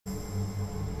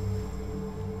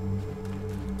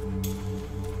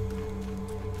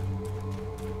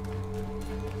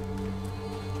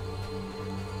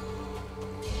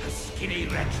skinny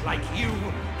wretch like you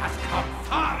has come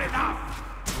far enough!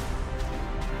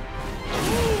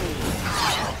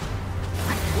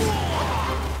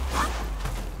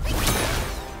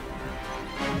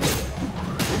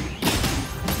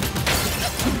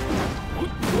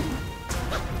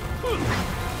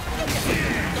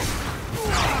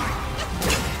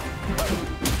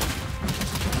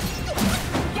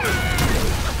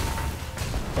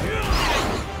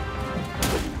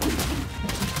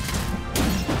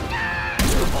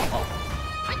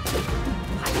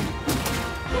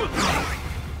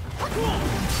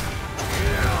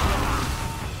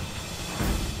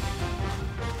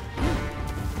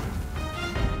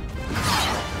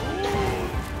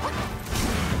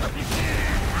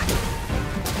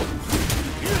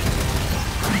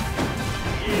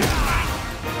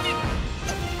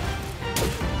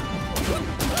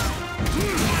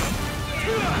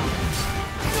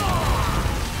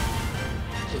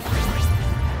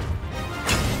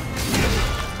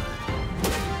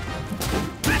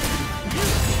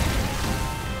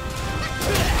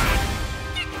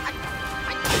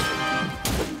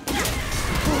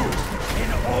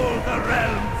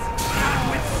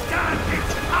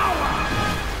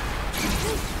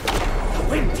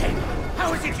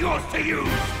 Yours to use!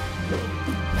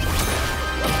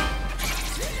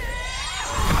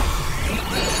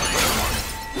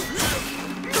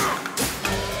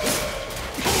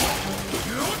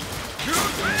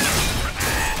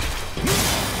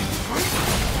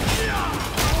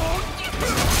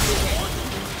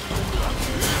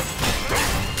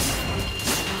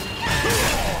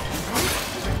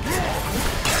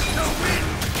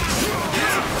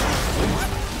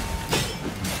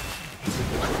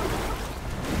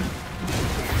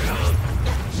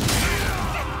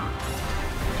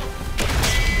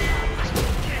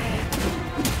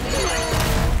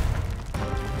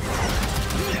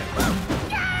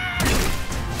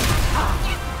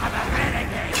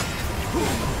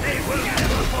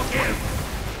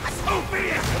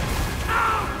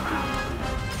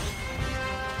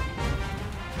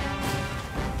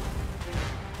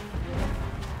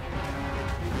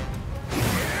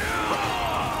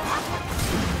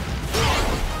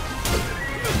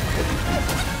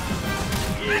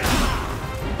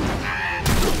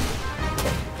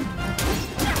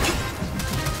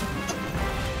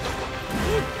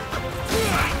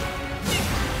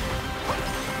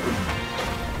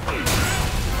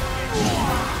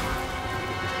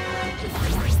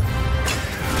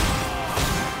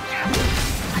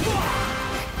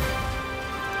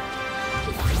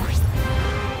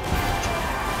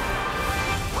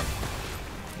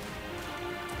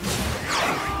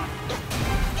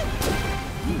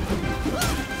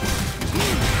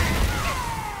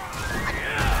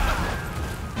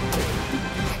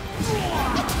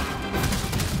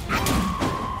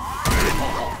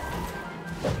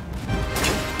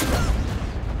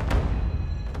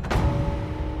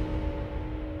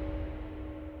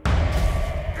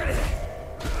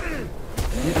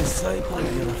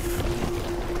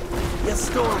 You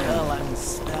stole Erlang's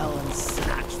spell and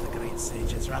snatched the great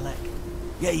sage's relic.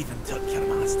 You even took your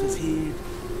master's heed.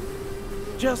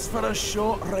 Just for a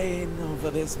short reign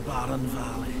over this barren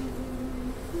valley.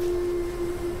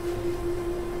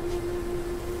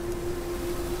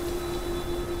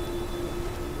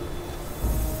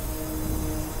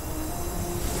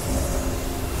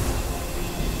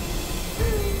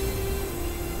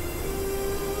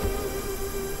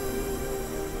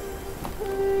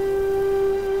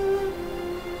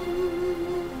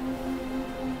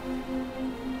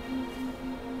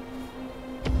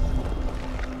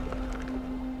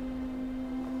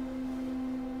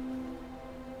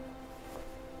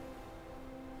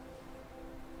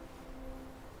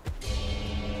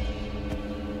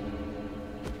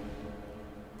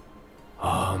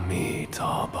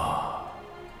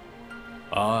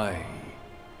 I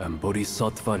am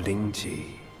Bodhisattva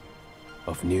Lingji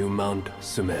of New Mount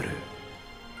Sumeru,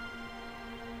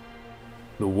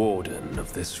 the warden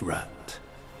of this rat.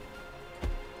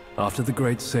 After the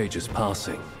great sage's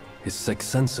passing, his sixth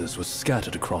senses were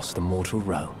scattered across the mortal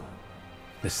realm.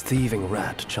 This thieving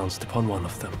rat chanced upon one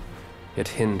of them, yet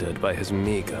hindered by his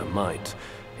meager might,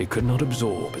 he could not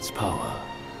absorb its power.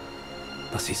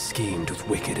 Thus he schemed with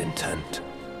wicked intent,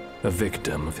 a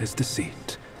victim of his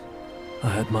deceit. I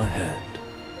had my head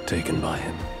taken by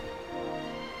him.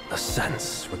 The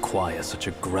sense requires such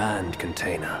a grand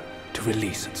container to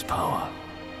release its power.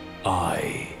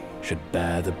 I should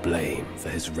bear the blame for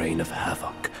his reign of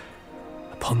havoc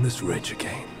upon this ridge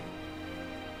again.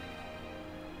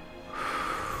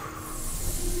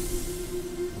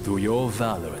 Through your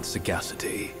valor and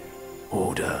sagacity,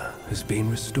 order has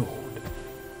been restored.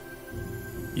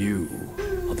 You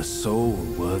are the sole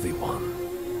worthy one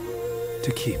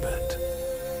to keep it.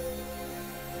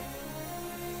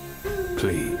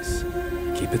 Please,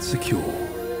 keep it secure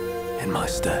in my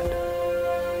stead.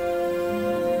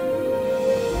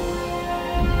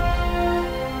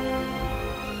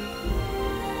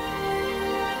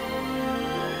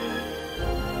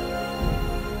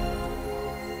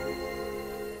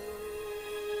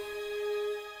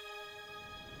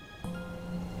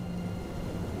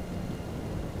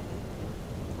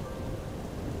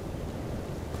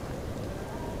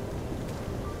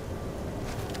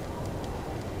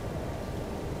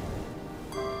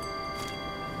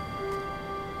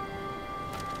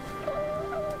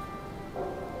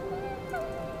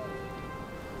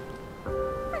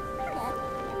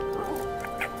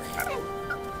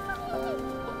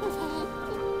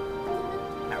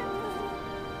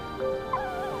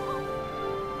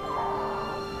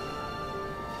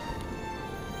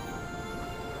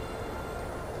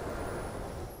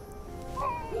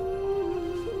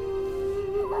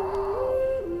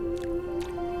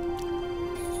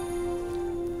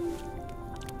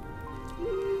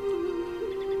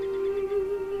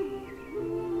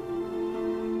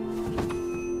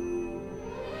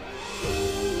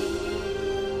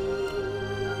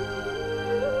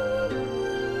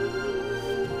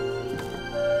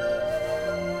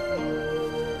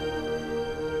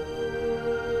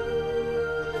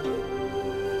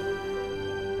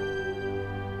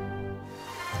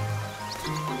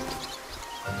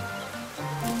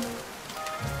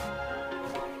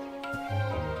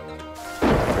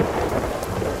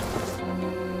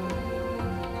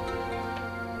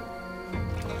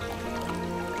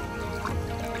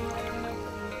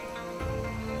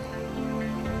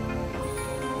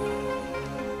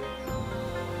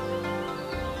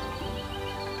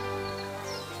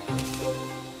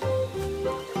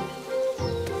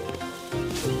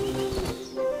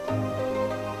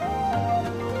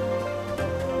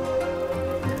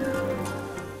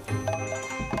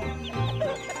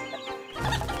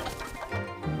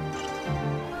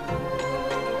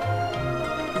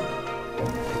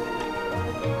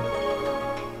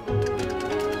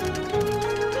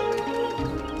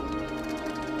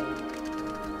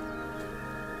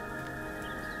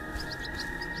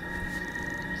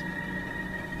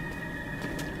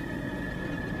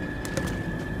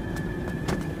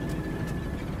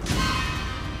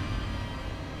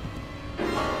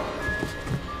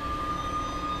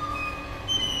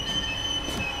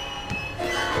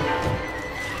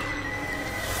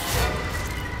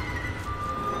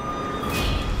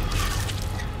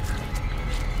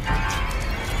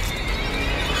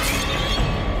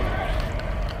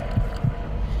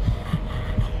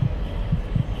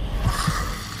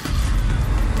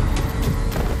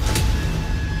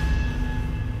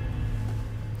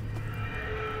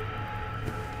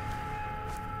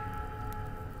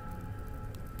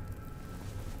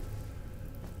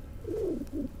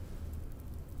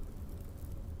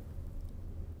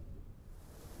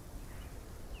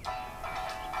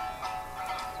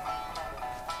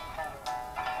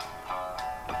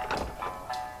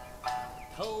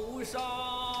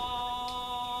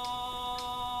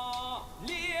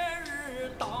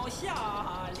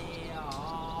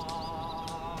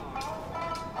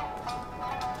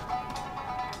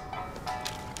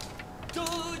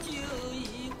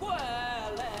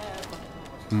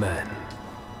 Men,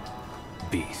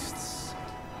 beasts,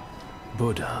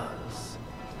 Buddhas,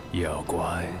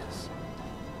 Yaoguais.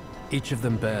 Each of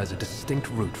them bears a distinct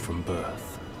root from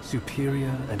birth,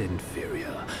 superior and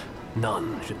inferior.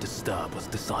 None should disturb what's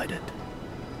decided.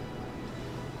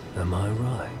 Am I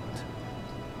right,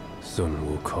 Sun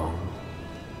Wukong?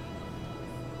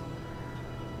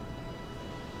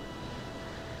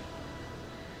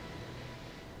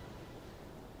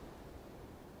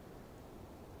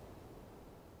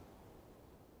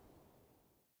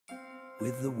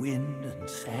 With the wind and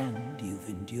sand you've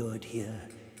endured here,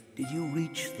 did you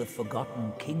reach the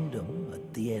forgotten kingdom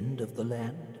at the end of the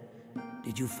land?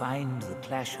 Did you find the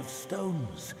clash of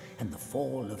stones and the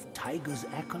fall of Tiger's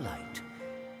acolyte?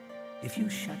 If you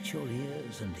shut your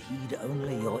ears and heed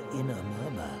only your inner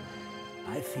murmur,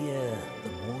 I fear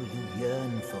the more you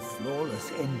yearn for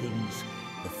flawless endings,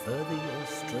 the further you'll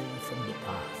stray from the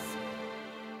path.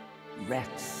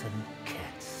 Rats and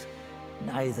cats,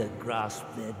 neither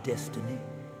grasped their destiny,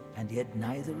 and yet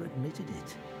neither admitted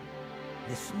it.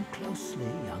 Listen closely,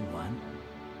 young one.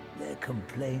 Their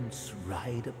complaints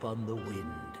ride upon the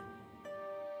wind.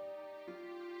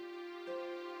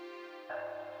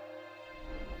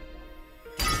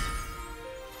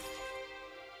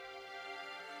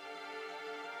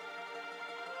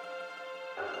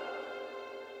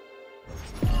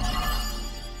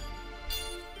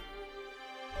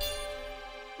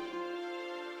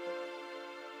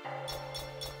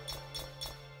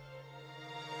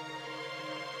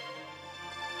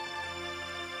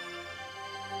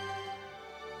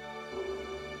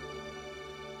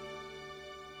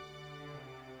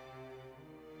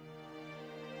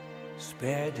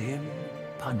 Spared him,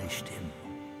 punished him,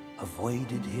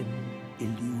 avoided him,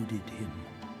 eluded him.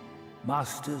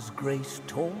 Master's grace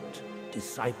taught,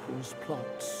 disciples'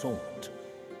 plot sought.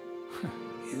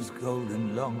 His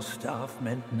golden long staff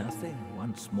meant nothing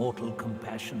once mortal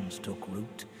compassions took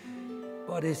root.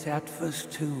 Bodhisattvas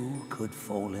too could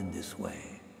fall in this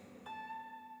way.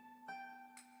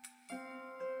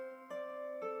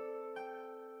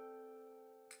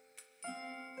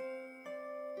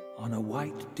 On a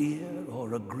white deer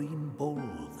or a green bull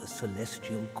the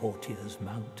celestial courtiers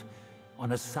mount.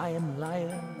 On a cyan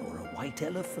lion or a white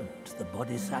elephant the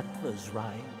bodhisattvas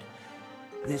ride.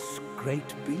 This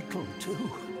great beetle,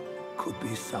 too, could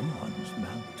be someone's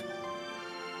mount.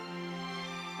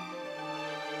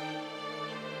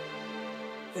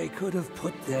 They could have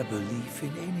put their belief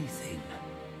in anything,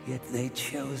 yet they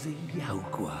chose a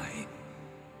Yaoguai.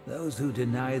 Those who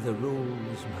deny the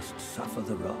rules must suffer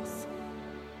the wrath.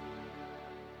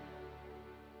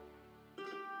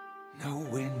 No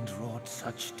wind wrought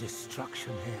such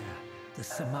destruction here. The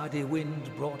Samadhi wind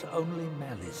brought only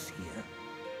malice here.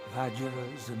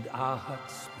 Vajras and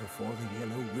Arhats before the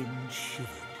yellow wind shivered.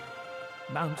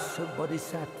 Mounts of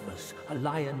bodhisattvas, a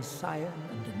lion scion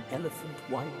and an elephant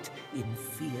white, in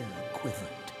fear quivered.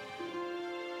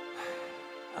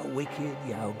 A wicked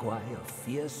Yaoguai of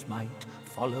fierce might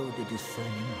followed a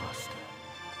discerning master.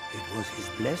 It was his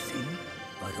blessing,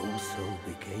 but also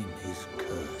became his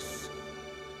curse.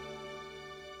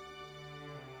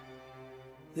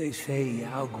 They say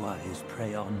Yaoguais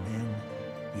prey on men,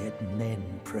 yet men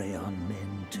prey on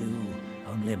men too,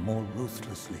 only more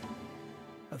ruthlessly.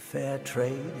 A fair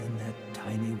trade in that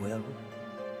tiny well?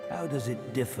 How does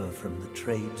it differ from the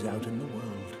trades out in the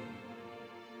world?